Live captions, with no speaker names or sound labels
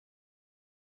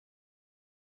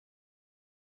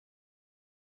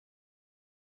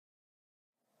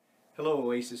Hello,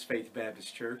 Oasis Faith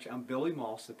Baptist Church. I'm Billy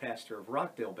Moss, the pastor of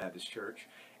Rockdale Baptist Church,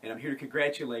 and I'm here to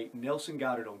congratulate Nelson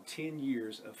Goddard on 10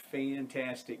 years of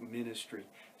fantastic ministry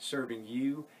serving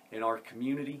you and our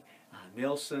community.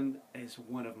 Nelson is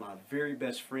one of my very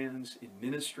best friends in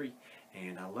ministry,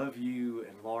 and I love you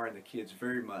and Laura and the kids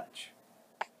very much.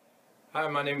 Hi,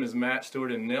 my name is Matt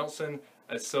Stewart in Nelson.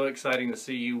 It's so exciting to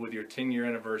see you with your 10-year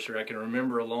anniversary. I can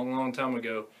remember a long time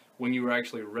ago when you were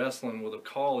actually wrestling with a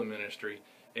call in ministry,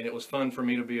 and it was fun for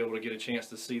me to be able to get a chance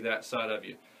to see that side of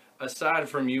you. Aside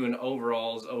from you in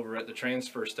overalls over at the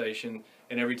transfer station,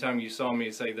 and every time you saw me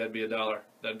say, "That'd be $1,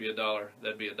 that'd be $1,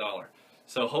 that'd be $1."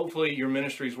 So hopefully your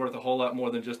ministry is worth a whole lot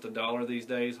more than just $1 these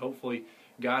days. Hopefully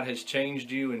God has changed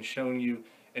you and shown you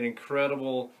an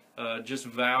incredible just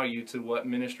value to what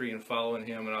ministry and following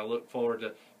Him, and I look forward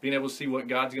to being able to see what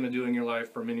God's going to do in your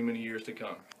life for many years to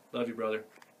come. Love you, brother.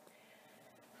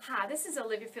 Hi, this is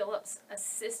Olivia Phillips,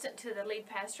 assistant to the lead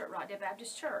pastor at Rockdale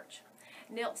Baptist Church.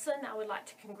 Nelson, I would like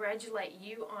to congratulate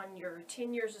you on your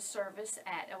 10 years of service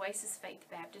at Oasis Faith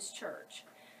Baptist Church.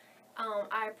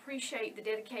 I appreciate the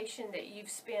dedication that you've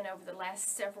spent over the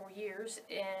last several years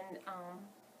in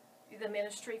the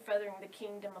ministry, furthering the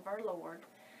kingdom of our Lord.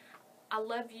 I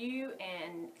love you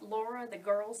and Laura, the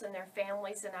girls and their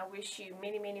families, and I wish you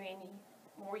many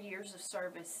more years of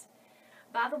service.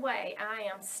 By the way, I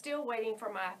am still waiting for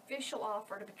my official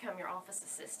offer to become your office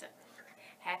assistant.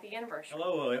 Happy anniversary.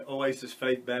 Hello, Oasis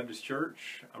Faith Baptist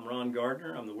Church. I'm Ron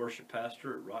Gardner. I'm the worship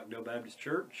pastor at Rockdale Baptist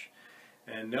Church.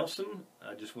 And Nelson,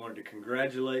 I just wanted to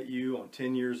congratulate you on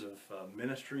 10 years of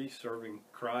ministry, serving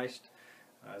Christ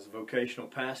as a vocational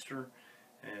pastor,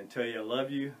 and tell you I love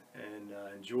you and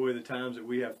enjoy the times that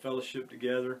we have fellowship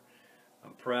together.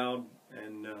 I'm proud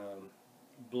and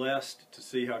blessed to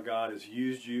see how God has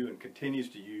used you and continues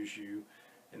to use you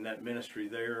in that ministry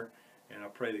there, and I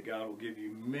pray that God will give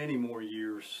you many more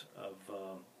years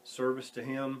of service to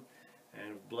Him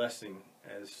and of blessing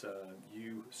as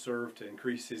you serve to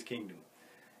increase His kingdom.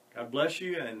 God bless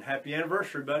you and happy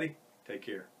anniversary, buddy. Take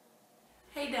care.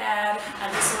 Hey Dad,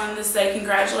 I just wanted to say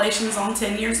congratulations on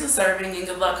 10 years of serving and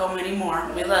good luck on many more.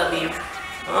 We love you.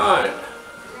 Alright,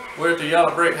 we're at the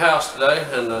Yellow Brick House today,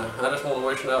 and I just want to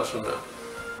wish Nelson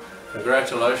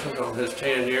congratulations on his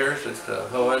 10 years at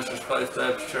Oasis Faith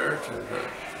Baptist Church,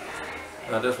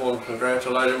 and I just want to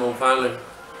congratulate him on finally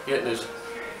getting his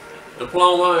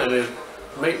diploma and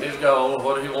meeting his goal of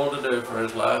what he wanted to do for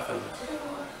his life, and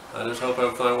I just hope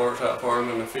everything works out for him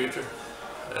in the future.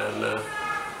 And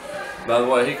by the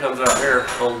way, he comes out here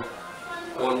on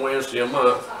one Wednesday a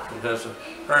month and has a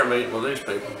prayer meeting with these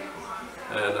people,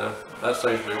 and that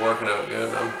seems to be working out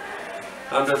good.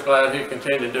 I'm just glad he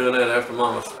continued doing that after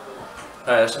Mama's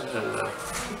passing, and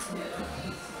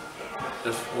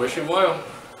just wish him well.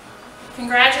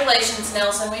 Congratulations,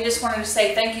 Nelson. We just wanted to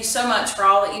say thank you so much for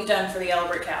all that you've done for the Yellow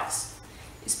Brick House.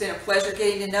 It's been a pleasure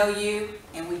getting to know you,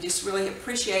 and we just really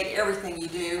appreciate everything you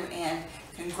do, and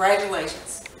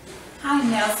congratulations. Hi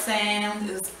Nelson,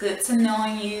 it was good to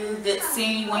knowing you, good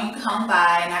seeing you when you come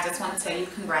by, and I just want to tell you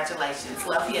congratulations.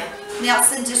 Love you.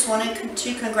 Nelson, just wanted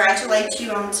to congratulate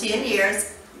you on 10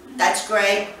 years. That's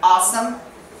great, awesome.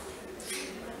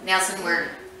 Nelson, we're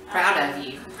proud of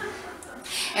you.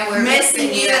 And we're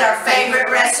missing you at our favorite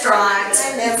restaurant.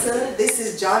 Hi Nelson, this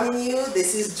is John and you.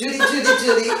 This is Judy.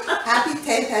 Happy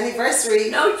 10th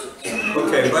anniversary.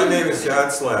 Okay, my name is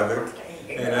John Slavic,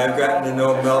 and I've gotten to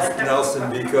know Nelson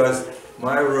because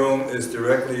my room is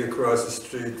directly across the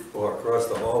street or across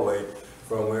the hallway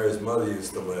from where his mother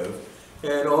used to live.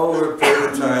 And over a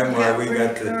period of time while we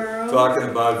got to talking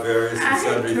about various and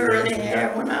sundry things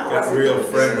and got real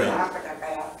friendly.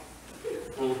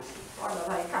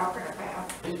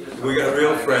 We got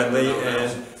real friendly,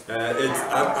 and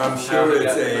I'm sure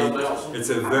it's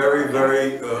a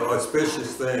very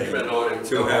auspicious thing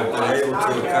to have been able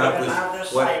to accomplish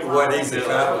what he's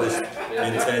accomplished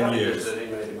in 10 years.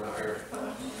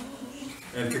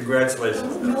 And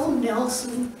congratulations. No,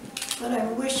 Nelson, but I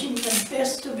wish him the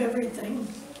best of everything.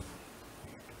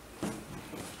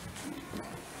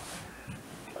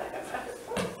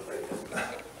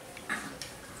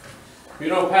 You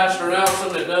know Pastor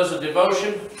Nelson that does a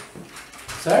devotion?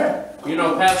 Sir? You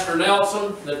know Pastor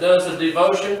Nelson that does a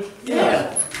devotion?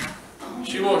 Yeah.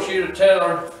 She wants you to tell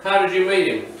her, how did you meet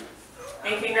him?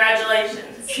 And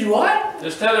congratulations. She what?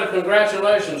 Just tell her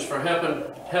congratulations for helping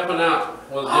out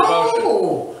with devotion.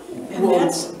 Oh! And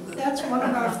that's one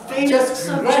of our favorite Just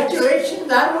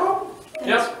congratulations, I know.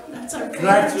 Yep. That's our favorite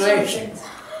Congratulations.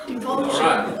 subject. Devotion. All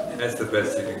right. That's the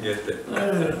best you can get there.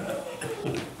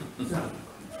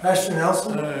 Pastor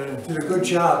Nelson did a good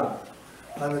job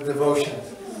on the devotion.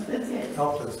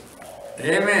 Helped us.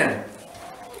 Amen.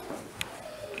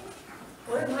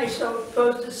 What am I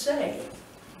supposed to say?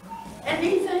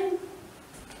 Anything?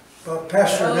 Well,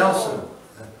 Pastor Oh, Nelson.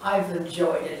 I've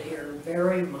enjoyed it here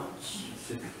very much.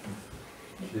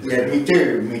 Yeah, me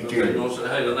too, me Okay, you too. want to say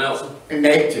hey to Nelson?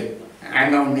 Nature, I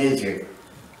know nature.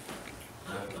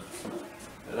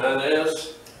 And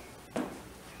Inez,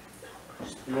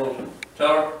 you want to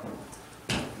tell her?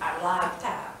 A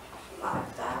lifetime.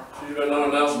 She's been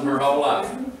knowing Nelson her whole life.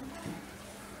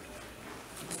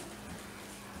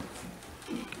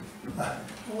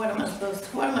 What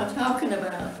am I talking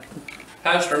about?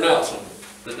 Pastor Nelson,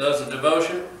 that does the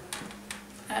devotion.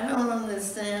 I don't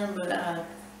understand, but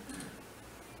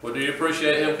Well, do you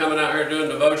appreciate him coming out here doing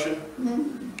devotion?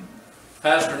 hmm?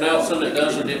 Pastor Nelson that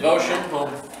does the devotion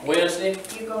on Wednesday.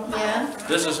 Yeah?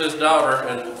 This is his daughter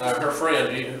and her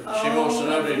friend. She wants to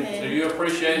know, do you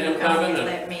appreciate him coming?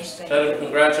 And tell him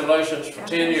congratulations for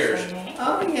 10 years.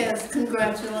 Oh, yes,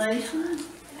 congratulations.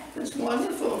 It's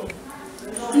wonderful.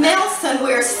 Nelson,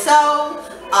 we're so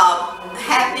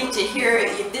happy to hear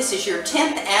this is your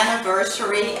 10th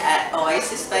anniversary at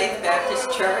Oasis Faith Baptist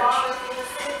Church.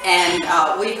 And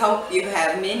we hope you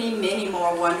have many, many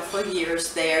more wonderful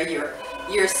years there.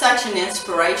 You're such an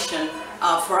inspiration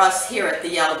for us here at the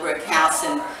Yellow Brick House,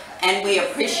 and we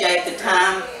appreciate the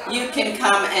time you can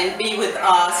come and be with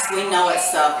us. We know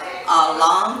it's a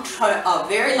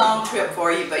very long trip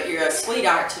for you, but you're a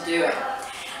sweetheart to do it.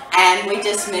 And we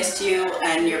just missed you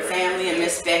and your family and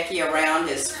Miss Becky around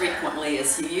as frequently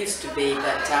as you used to be.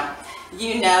 But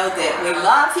you know that we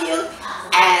love you,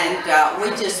 and we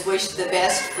just wish the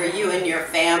best for you and your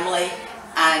family,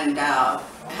 and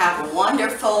have a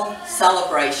wonderful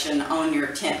celebration on your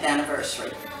 10th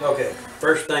anniversary. Okay,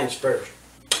 first things first.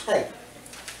 Hey.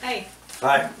 Hey.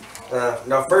 Alright,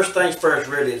 now first things first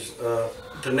really is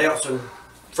to Nelson.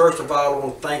 First of all, I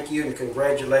want to thank you and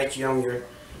congratulate you on your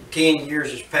 10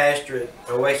 years as pastor at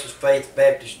Oasis Faith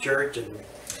Baptist Church, and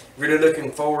really looking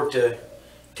forward to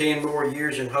 10 more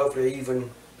years and hopefully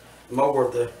even more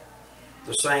of the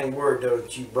same word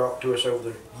that you brought to us over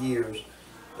the years.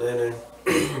 And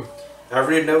I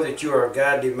really know that you are a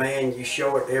godly man. You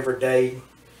show it every day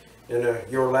in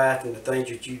your life and the things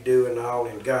that you do and all,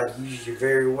 and God uses you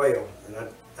very well. And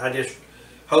I just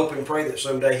hope and pray that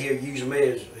someday He'll use me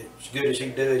as good as He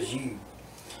does you.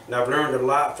 And I've learned a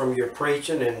lot from your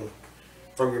preaching, and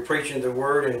from your preaching of the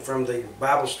Word, and from the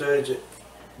Bible studies that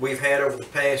we've had over the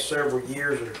past several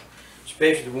years, or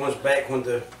especially the ones back when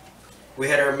we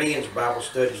had our men's Bible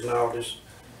studies and all this.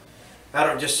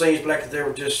 It just seems like there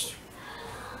were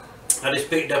I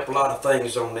just picked up a lot of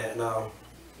things on that and all.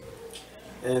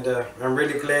 And I'm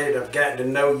really glad I've gotten to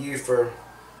know you for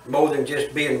more than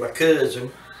just being my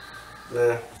cousin,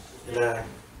 but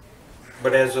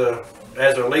as a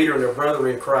leader and a brother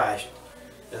in Christ.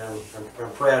 And I'm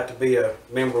proud to be a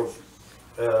member of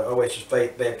Oasis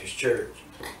Faith Baptist Church.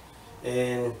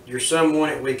 And you're someone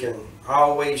that we can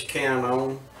always count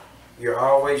on. You're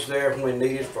always there when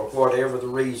needed for whatever the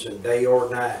reason, day or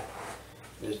night.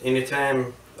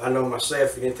 Anytime, I know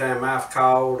myself, anytime I've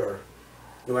called, or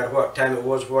no matter what time it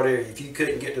was, whatever, if you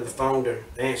couldn't get to the phone to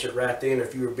answer it right then, or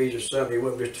if you were busy or something, it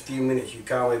wasn't just a few minutes, you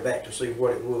call me back to see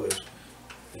what it was.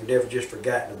 You've never just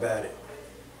forgotten about it.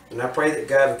 And I pray that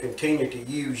God will continue to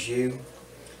use you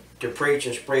to preach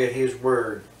and spread His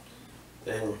word.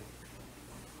 And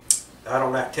I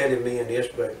don't like telling men this,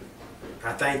 but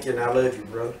I thank you and I love you,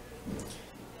 brother.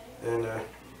 And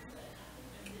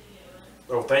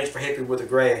thanks for helping with the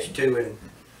grass too. And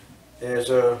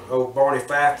as old Barney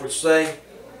Fife would say,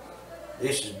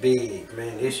 this is big,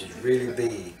 man. This is really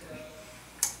big.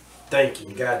 Thank you.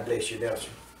 God bless you,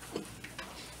 Nelson.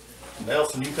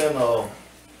 Nelson, you've been a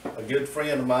good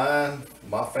friend of mine,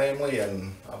 my family,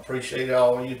 and I appreciate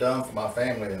all you've done for my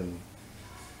family. And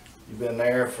you've been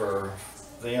there for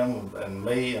them and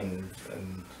me, and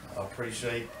I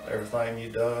appreciate everything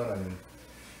you've done, and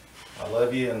I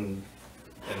love you, and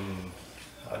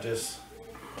I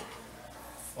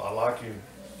like you.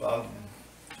 You're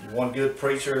one good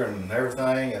preacher and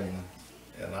everything, and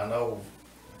I know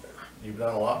you've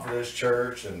done a lot for this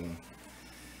church, and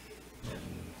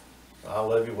I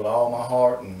love you with all my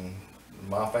heart, and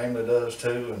my family does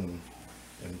too, and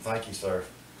thank you, sir.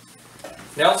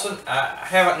 Nelson, I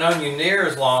haven't known you near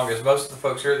as long as most of the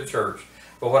folks here at the church,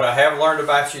 but what I have learned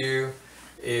about you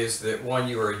is that, one,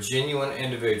 you are a genuine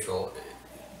individual.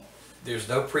 There's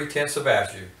no pretense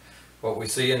about you. What we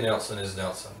see in Nelson is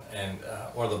Nelson, and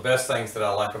one of the best things that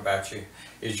I like about you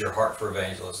is your heart for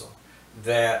evangelism.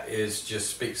 That just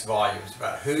speaks volumes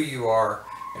about who you are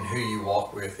and who you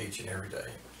walk with each and every day.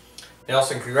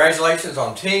 Nelson, congratulations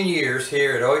on 10 years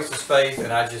here at Oasis Faith,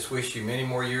 and I just wish you many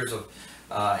more years of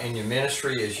in your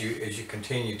ministry as you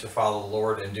continue to follow the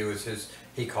Lord and do as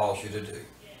He calls you to do.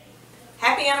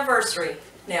 Happy anniversary,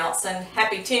 Nelson.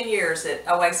 Happy 10 years at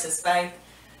Oasis Faith.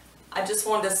 I just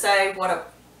wanted to say what a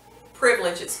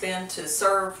privilege it's been to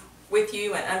serve with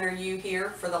you and under you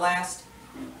here for the last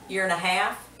year and a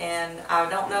half. And I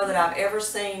don't know that I've ever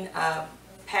seen a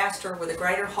pastor with a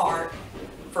greater heart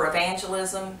for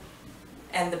evangelism,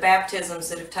 and the baptisms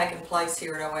that have taken place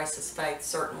here at Oasis Faith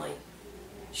certainly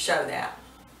show that.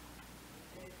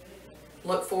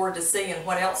 Look forward to seeing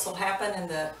what else will happen in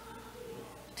the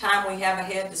time we have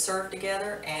ahead to serve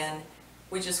together, and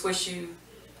we just wish you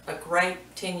a great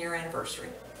 10-year anniversary.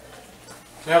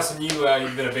 Nelson, you've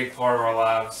been a big part of our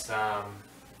lives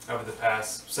over the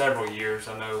past several years.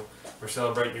 I know we're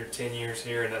celebrating your 10 years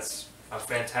here, and that's a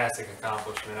fantastic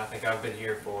accomplishment. I think I've been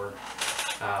here for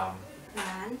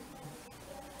 9.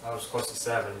 I was close to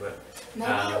 7, but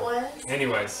Maybe it was.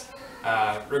 Anyways,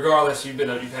 regardless, you've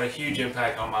had a huge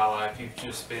impact on my life. You've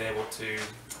just been able to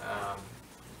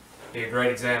be a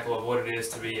great example of what it is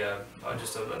to be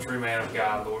just a true man of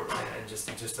God, Lord, and just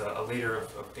a leader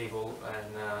of people,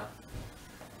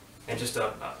 and just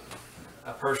a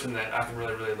person that I can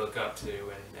really look up to.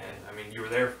 And I mean, you were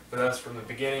there with us from the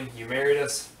beginning. You married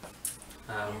us.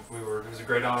 It was a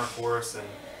great honor for us, and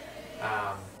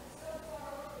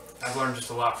I've learned just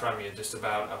a lot from you, just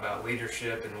about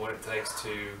leadership and what it takes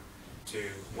to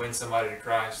win somebody to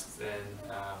Christ. And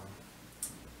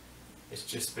it's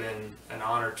just been an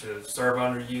honor to serve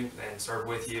under you and serve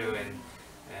with you, and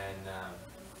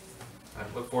I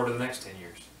look forward to the next 10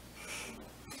 years.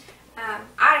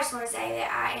 I just want to say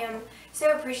that I am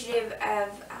so appreciative of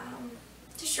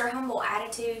just your humble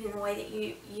attitude and the way that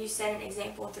you set an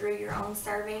example through your own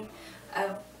serving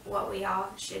of what we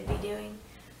all should be doing.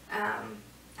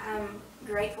 I'm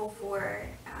grateful for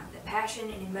the passion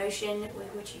and emotion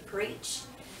with which you preach,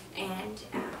 and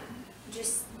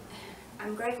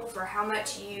I'm grateful for how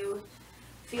much you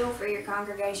feel for your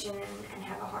congregation and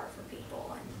have a heart for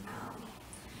people. And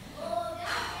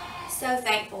so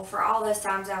thankful for all those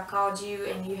times I've called you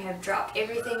and you have dropped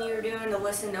everything you were doing to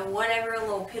listen to whatever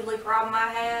little piddly problem I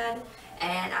had.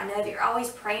 And I know that you're always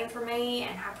praying for me,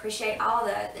 and I appreciate all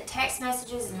the text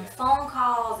messages and the phone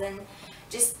calls and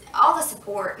just all the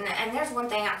support. And there's one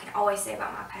thing I can always say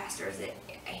about my pastor is that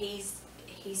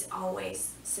he's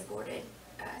always supported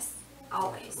us,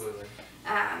 always. Absolutely.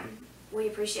 We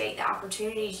appreciate the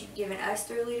opportunities you've given us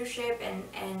through leadership,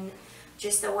 and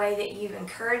just the way that you've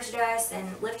encouraged us and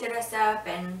lifted us up,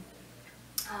 and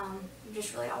you've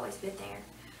just really always been there,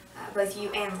 both you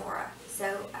and Laura.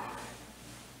 So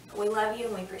we love you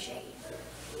and we appreciate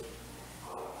you.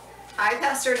 Hi,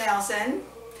 Pastor Nelson.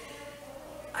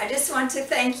 I just want to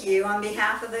thank you on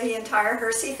behalf of the entire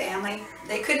Hersey family.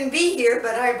 They couldn't be here,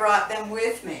 but I brought them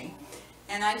with me.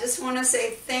 And I just want to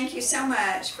say thank you so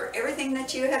much for everything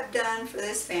that you have done for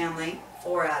this family.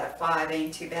 4 out of 5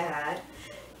 ain't too bad.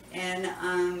 And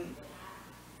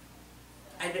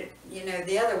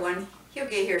the other one, he'll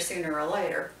get here sooner or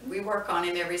later. We work on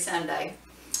him every Sunday.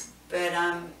 But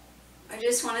I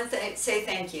just want to say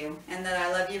thank you, and that I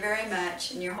love you very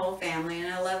much and your whole family,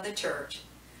 and I love the church.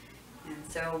 And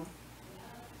so,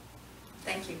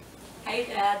 thank you. Hey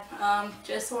Dad,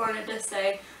 just wanted to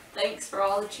say thanks for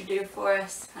all that you do for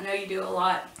us. I know you do a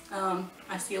lot.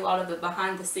 I see a lot of the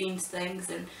behind the scenes things,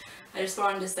 and I just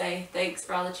wanted to say thanks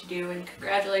for all that you do, and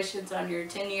congratulations on your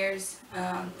 10 years.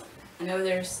 I know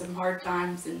there's some hard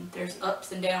times and there's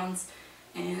ups and downs,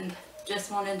 and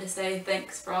just wanted to say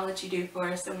thanks for all that you do for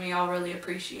us, and we all really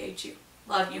appreciate you.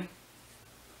 Love you.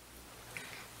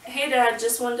 Hey Dad,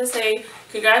 just wanted to say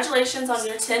congratulations on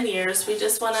your 10 years. We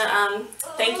just want to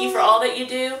thank you for all that you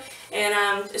do,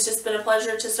 and it's just been a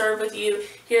pleasure to serve with you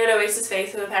here at Oasis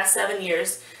Faith for the past 7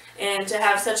 years, and to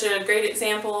have such a great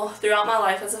example throughout my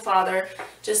life as a father.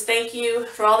 Just thank you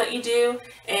for all that you do,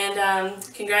 and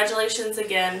congratulations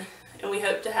again, and we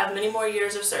hope to have many more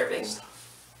years of serving.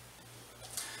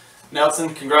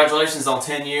 Nelson, congratulations on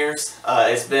 10 years.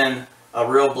 It's been a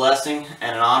real blessing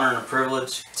and an honor and a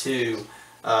privilege to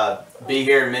be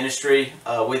here in ministry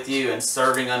with you and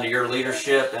serving under your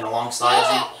leadership and alongside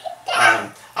you.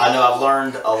 I know I've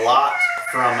learned a lot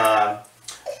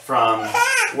from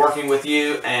working with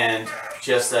you, and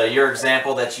just your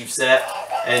example that you've set,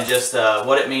 and just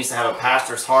what it means to have a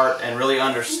pastor's heart and really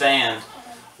understand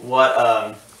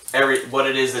what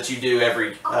it is that you do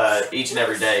each and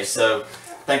every day. So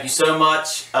thank you so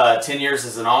much. 10 years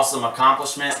is an awesome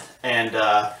accomplishment, and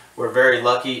we're very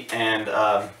lucky and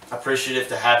appreciative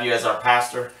to have you as our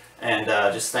pastor, and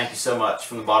just thank you so much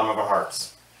from the bottom of our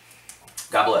hearts.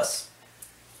 God bless.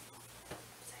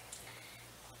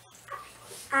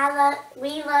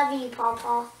 We love you,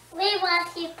 Papa. We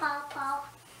love you, Papa.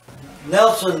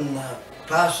 Nelson,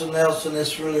 Pastor Nelson,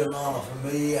 it's really an honor for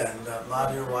me and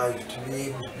my dear wife to be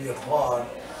able to be a part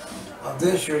of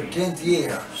this, your 10th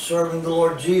year, serving the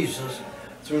Lord Jesus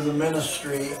through the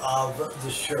ministry of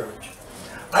the church.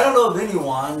 I don't know of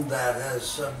anyone that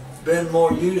has been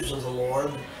more used of the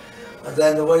Lord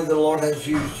than the way the Lord has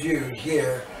used you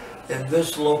here in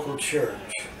this local church.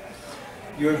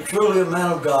 You're truly a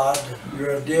man of God.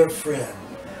 You're a dear friend.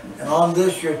 And on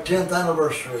this, your 10th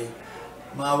anniversary,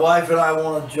 my wife and I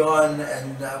want to join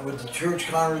with the church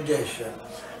congregation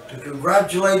to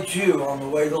congratulate you on the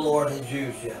way the Lord has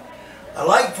used you. I'd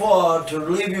like to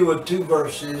leave you with 2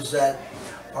 verses that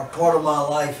are part of my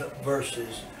life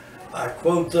verses. I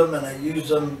quote them and I use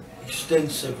them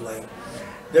extensively.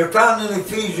 They're found in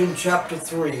Ephesians chapter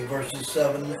 3, verses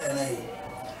 7 and 8.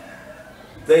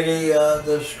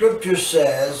 The scripture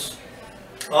says,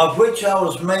 of which I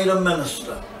was made a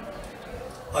minister,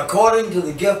 according to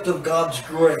the gift of God's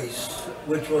grace,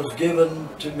 which was given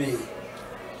to me,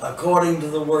 according to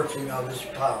the working of his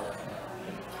power.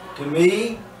 To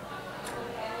me,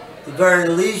 the very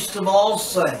least of all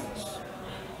saints,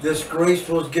 this grace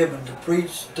was given to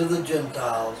preach to the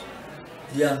Gentiles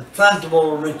the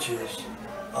unfathomable riches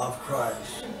of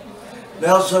Christ.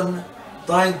 Nelson,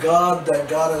 thank God that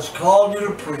God has called you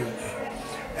to preach,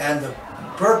 and the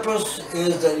purpose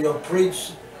is that you'll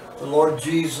preach the Lord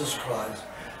Jesus Christ.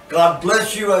 God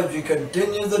bless you as you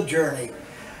continue the journey,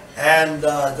 and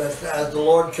as the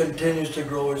Lord continues to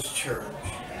grow his church.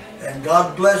 And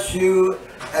God bless you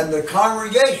and the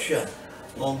congregation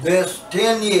on this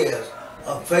 10 years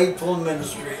of faithful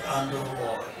ministry under the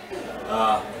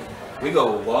Lord. We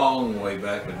go a long way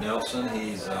back with Nelson.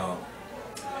 He's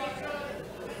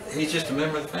just a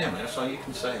member of the family. That's all you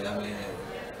can say. I mean,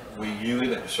 we knew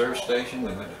him at the service station.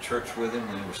 We went to church with him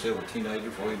when he was still a teenager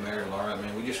before he married Laura. I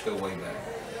mean, we just go way back.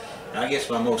 And I guess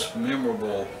my most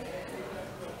memorable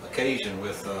occasion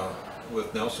with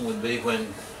Nelson would be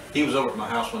when he was over at my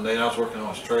house one day and I was working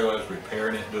on his trailer. I was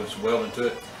repairing it, doing some welding to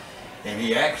it. And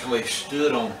he actually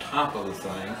stood on top of the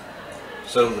thing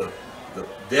so the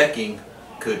decking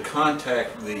could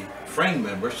contact the frame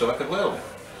member so I could weld it.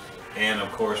 And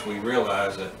of course we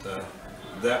realized that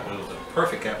that was a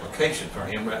perfect application for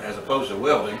him as opposed to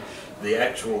welding. The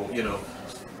actual,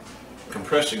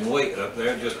 compressing weight up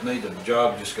there just made the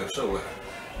job just go so well.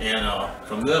 And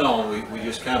from then on we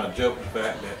just kind of joked the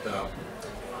fact that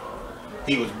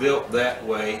he was built that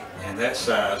way and that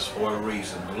size for a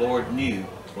reason. The Lord knew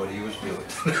what he was doing.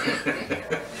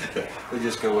 We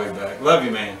just go way back. Love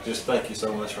you, man. Just thank you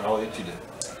so much for all that you do.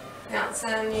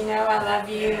 Nelson, you know I love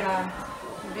you.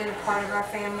 You've been a part of our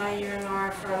family, you and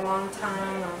Laura, for a long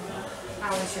time. I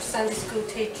was your Sunday school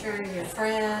teacher, your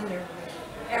friend, your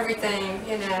everything,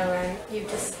 and you've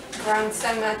just grown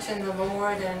so much in the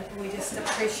Lord, and we just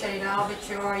appreciate all that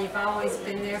you are. You've always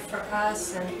been there for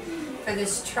us and for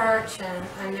this church, and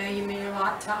I know you mean a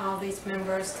lot to all these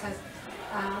members,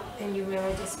 and you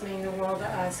really just mean the world to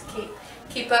us.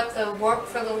 Keep up the work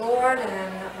for the Lord,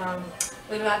 and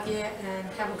we love you, and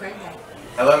have a great day.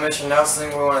 Hello, Mr. Nelson.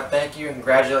 We want to thank you and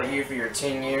congratulate you for your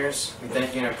 10 years. We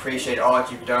thank you and appreciate all that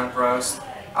you've done for us.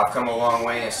 I've come a long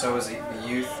way, and so has the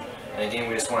youth. And again,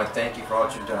 we just want to thank you for all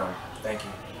that you've done. Thank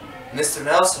you. Mr.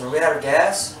 Nelson, are we out of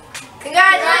gas?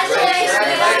 Congratulations!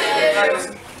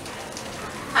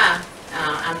 Hi,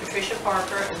 I'm Patricia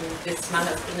Parker, and this is my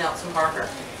husband, Nelson Parker,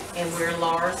 and we're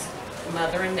Laura's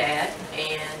mother and dad.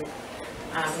 And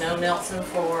I've known Nelson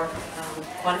for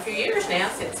quite a few years now,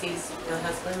 since he's the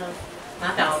husband of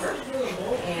my daughter,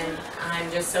 and I'm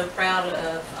just so proud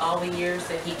of all the years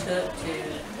that he took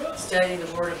to study the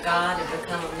Word of God and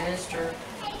become a minister.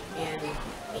 And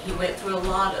he went through a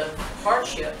lot of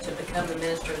hardship to become the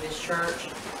minister of this church,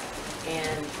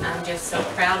 and I'm just so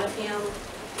proud of him,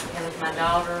 and with my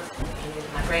daughter, and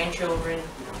with my grandchildren,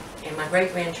 and my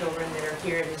great-grandchildren that are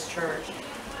here in this church,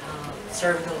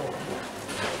 serving the Lord.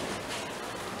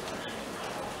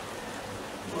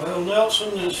 Well,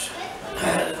 Nelson is,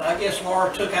 I guess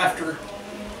Laura took after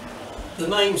the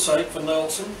namesake for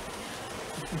Nelson,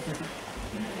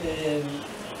 and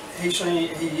he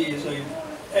is a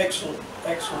excellent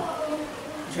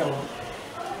gentleman,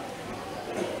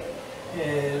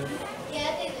 and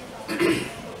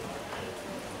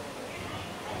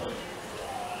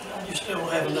I just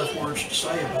don't have enough words to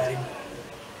say about him.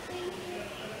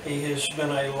 He has been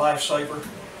a lifesaver,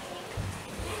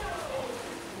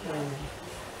 and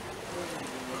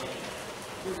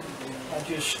I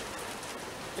just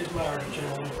admire the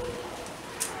gentleman.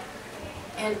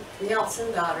 And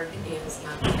Nelson Goddard is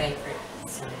my favorite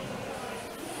son.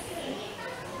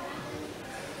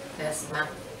 manifest my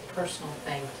personal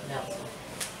thing to Nelson.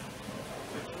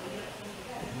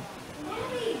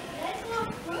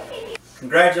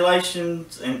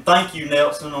 Congratulations and thank you,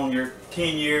 Nelson, on your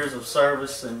 10 years of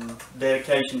service and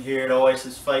dedication here at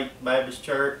Oasis Faith Baptist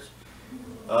Church.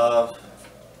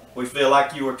 We feel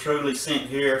like you were truly sent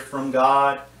here from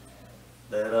God.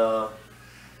 That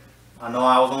I know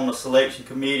I was on the selection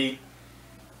committee,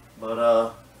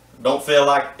 but don't feel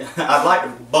like I'd like to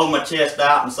blow my chest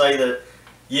out and say that,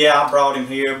 yeah, I brought him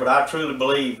here, but I truly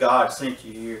believe God sent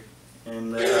you here,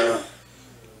 and that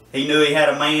he knew he had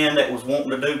a man that was wanting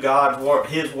to do God's work,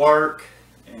 his work,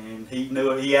 and he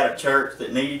knew he had a church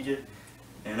that needed you,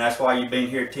 and that's why you've been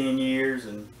here 10 years.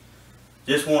 And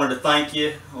just wanted to thank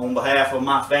you on behalf of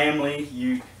my family.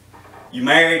 You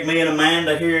married me and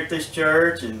Amanda here at this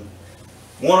church, and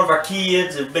one of our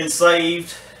kids have been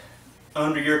saved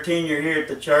under your tenure here at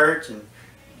the church, and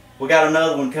we got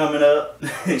another one coming up.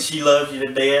 She loves you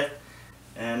to death,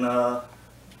 and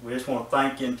we just want to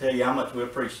thank you and tell you how much we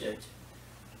appreciate you.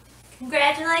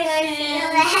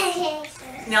 Congratulations!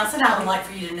 Nelson, I would like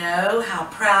for you to know how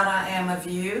proud I am of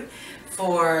you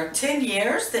for 10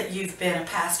 years that you've been a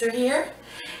pastor here.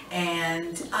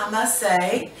 And I must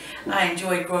say, I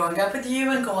enjoyed growing up with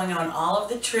you and going on all of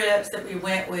the trips that we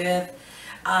went with,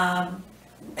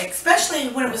 especially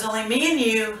when it was only me and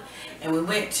you, and we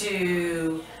went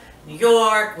to New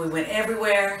York, we went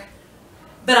everywhere.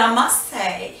 But I must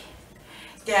say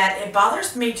that it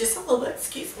bothers me just a little bit,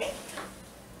 excuse me,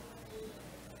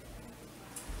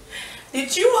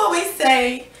 that you always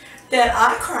say that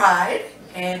I cried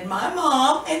and my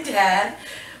mom and dad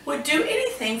would do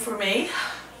anything for me.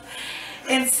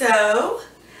 And so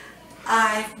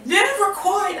I never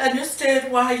quite understood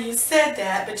why you said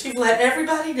that, but you've let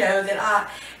everybody know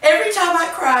that every time I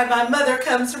cry, my mother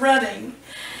comes running,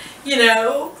 you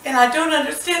know, and I don't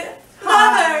understand it.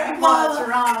 Mother! What's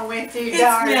wrong with you, It's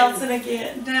darling? Nelson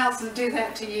again. Nelson do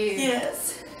that to you?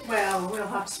 Yes. Well, we'll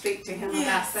have to speak to him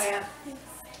Yes. about that.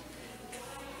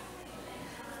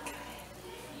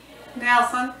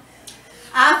 Nelson,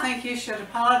 I think you should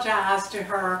apologize to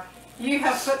her. You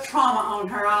have put trauma on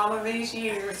her all of these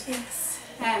years. Yes.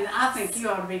 And I think you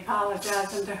ought to be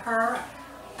apologizing to her.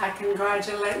 I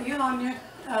congratulate you on your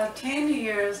 10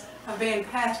 years of being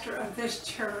pastor of this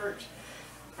church.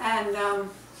 And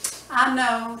I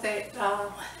know that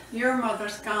your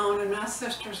mother's gone and my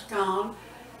sister's gone,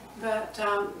 but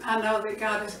I know that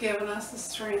God has given us the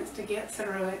strength to get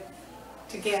through it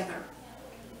together.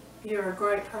 You're a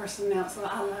great person, Nelson.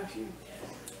 I love you.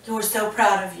 We're so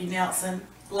proud of you, Nelson.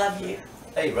 Love you.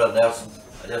 Hey, Brother Nelson.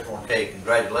 I just want to tell you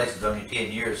congratulations on your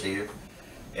 10 years here.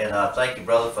 And thank you,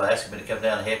 brother, for asking me to come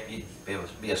down and help you,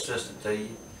 be assistant to you.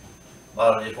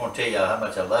 Well, I just want to tell you how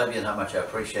much I love you and how much I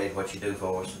appreciate what you do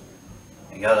for us.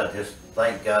 And God, I just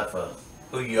thank God for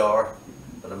who you are,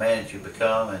 for the man that you've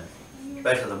become, and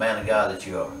especially the man of God that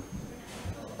you are.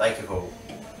 Thank you for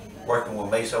working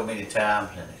with me so many times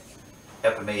and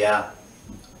helping me out.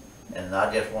 And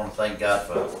I just want to thank God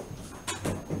for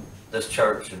this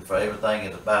church and for everything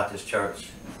that's about this church.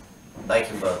 Thank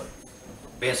you for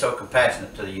being so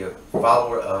compassionate to your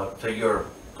to your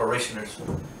parishioners,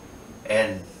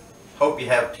 and hope you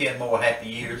have 10 more happy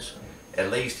years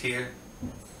at least here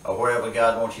or wherever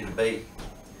God wants you to be.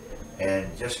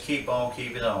 And just keep on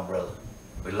keeping on, brother.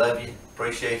 We love you,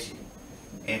 appreciate you.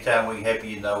 Anytime we can help you,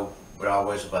 you know we're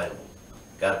always available.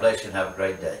 God bless you and have a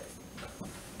great day.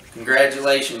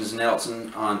 Congratulations,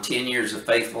 Nelson, on 10 years of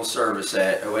faithful service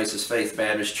at Oasis Faith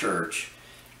Baptist Church.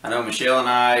 I know Michelle and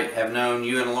I have known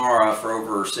you and Laura for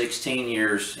over 16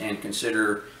 years and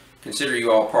consider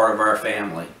you all part of our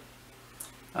family.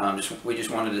 We just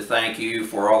wanted to thank you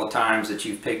for all the times that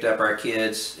you've picked up our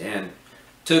kids and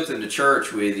took them to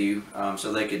church with you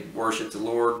so they could worship the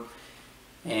Lord.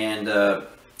 And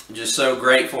just so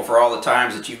grateful for all the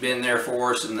times that you've been there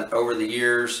for us over the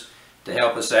years to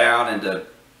help us out and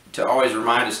to always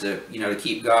remind us to, to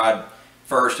keep God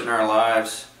first in our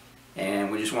lives.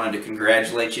 And we just wanted to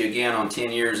congratulate you again on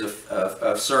 10 years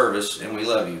of service, and we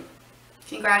love you.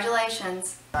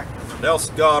 Congratulations.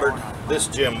 Nelson Goddard, this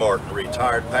is Jim Martin,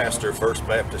 retired pastor, First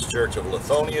Baptist Church of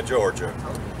Lithonia, Georgia.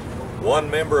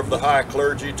 One member of the high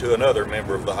clergy to another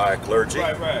member of the high clergy.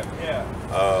 Right,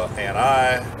 yeah. And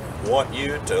I want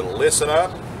you to listen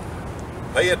up,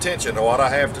 pay attention to what I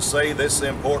have to say. This is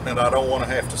important and I don't want to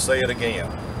have to say it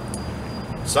again.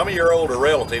 Some of your older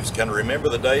relatives can remember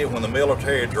the day when the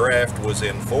military draft was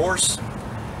in force,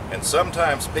 and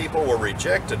sometimes people were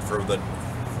rejected for the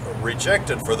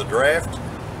draft,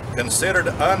 considered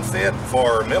unfit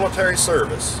for military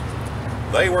service.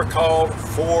 They were called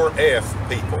 4F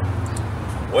people.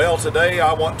 Well, today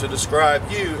I want to describe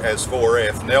you as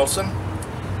 4F Nelson,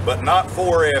 but not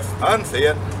 4F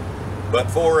unfit, but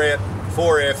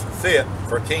 4F fit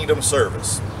for kingdom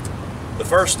service. The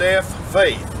first F,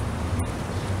 faith.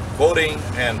 Quoting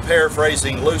and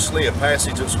paraphrasing loosely a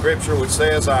passage of Scripture which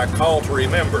says, I call to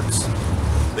remembrance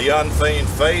the unfeigned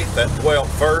faith that dwelt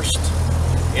first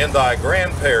in thy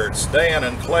grandparents, Dan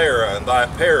and Clara, and thy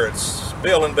parents,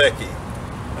 Bill and Becky,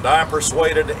 and I am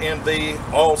persuaded in thee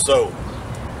also,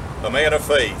 a man of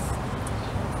faith.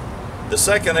 The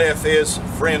second F is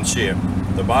friendship.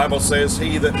 The Bible says,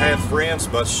 he that hath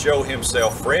friends must show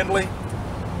himself friendly,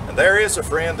 and there is a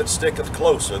friend that sticketh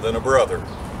closer than a brother.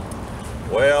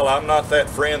 Well, I'm not that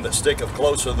friend that sticketh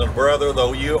closer than a brother,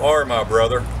 though you are my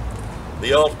brother.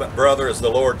 The ultimate brother is the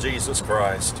Lord Jesus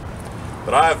Christ.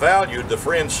 But I valued the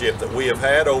friendship that we have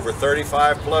had over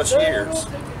 35 plus years.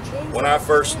 When I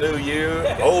first knew you,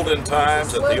 olden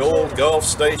times at the old Gulf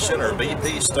station or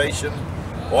BP station,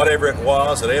 whatever it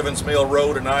was at Evans Mill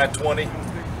Road and I-20,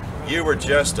 you were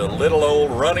just a little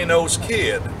old runny-nosed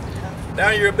kid.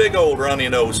 Now you're a big old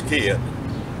runny-nosed kid.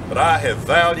 But I have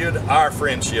valued our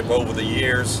friendship over the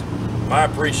years. My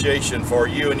appreciation for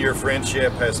you and your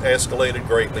friendship has escalated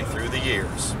greatly through the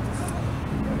years.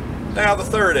 Now the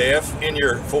third F in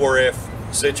your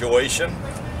 4F situation,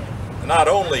 not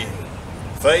only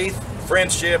faith,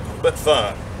 friendship, but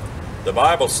fun. The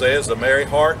Bible says, a merry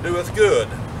heart doeth good,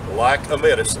 like a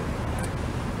medicine.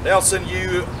 Nelson,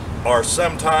 you are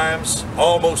sometimes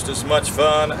almost as much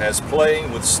fun as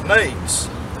playing with snakes.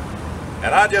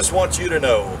 And I just want you to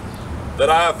know that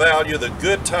I value the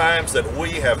good times that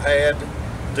we have had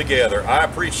together. I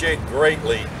appreciate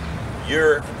greatly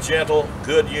your gentle,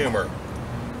 good humor.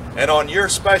 And on your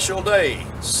special day,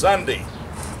 Sunday,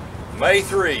 May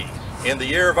 3, in the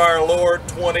year of our Lord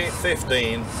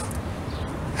 2015,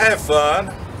 have fun,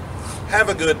 have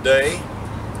a good day.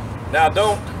 Now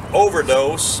don't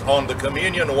overdose on the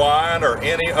communion wine or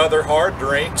any other hard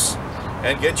drinks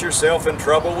and get yourself in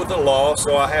trouble with the law,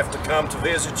 so I have to come to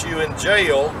visit you in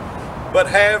jail, but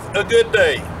have a good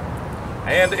day.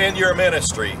 And in your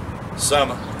ministry,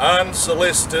 some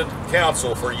unsolicited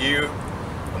counsel for you,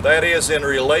 and that is in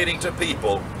relating to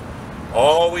people,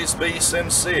 always be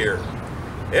sincere.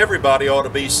 Everybody ought to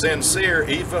be sincere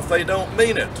even if they don't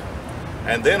mean it.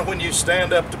 And then when you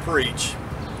stand up to preach,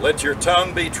 let your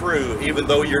tongue be true even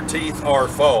though your teeth are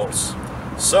false.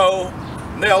 So,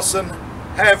 Nelson,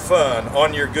 have fun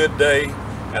on your good day,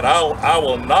 and I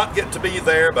will not get to be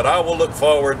there, but I will look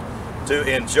forward to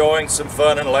enjoying some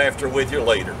fun and laughter with you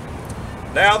later.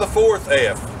 Now the fourth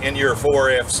F in your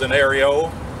 4F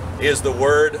scenario is the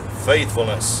word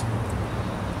faithfulness.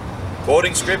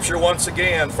 Quoting Scripture once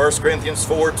again, 1 Corinthians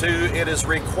 4:2, it is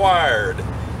required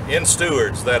in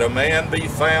stewards that a man be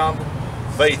found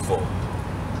faithful.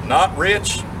 Not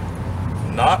rich,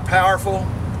 not powerful,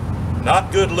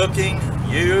 not good looking.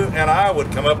 You and I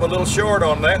would come up a little short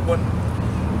on that one.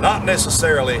 Not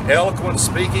necessarily eloquent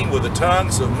speaking with the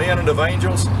tongues of men and of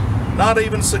angels. Not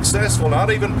even successful, not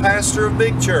even pastor of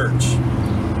big church.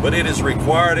 But it is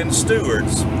required in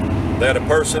stewards that a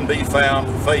person be found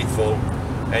faithful.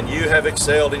 And you have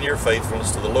excelled in your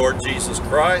faithfulness to the Lord Jesus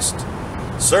Christ,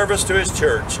 service to His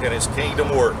church, and His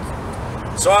kingdom work.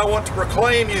 So I want to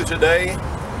proclaim you today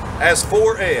as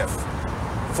 4F,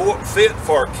 fit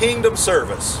for kingdom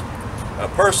service, a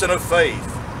person of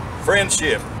faith,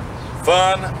 friendship,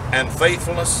 fun, and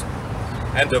faithfulness.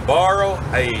 And to borrow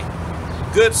a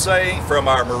good saying from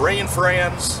our Marine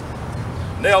friends,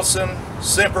 Nelson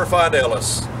Semper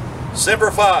Fidelis,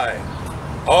 Semper Fi,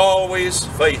 always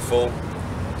faithful.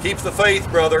 Keep the faith,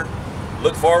 brother.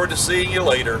 Look forward to seeing you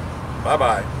later.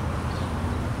 Bye-bye.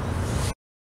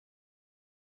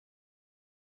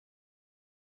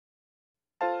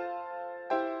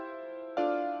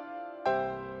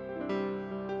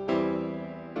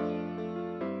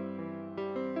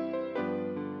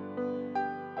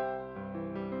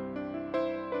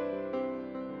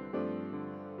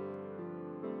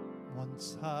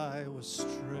 Once I was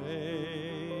straying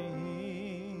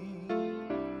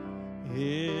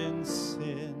in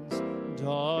sin's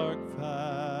dark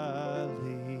path,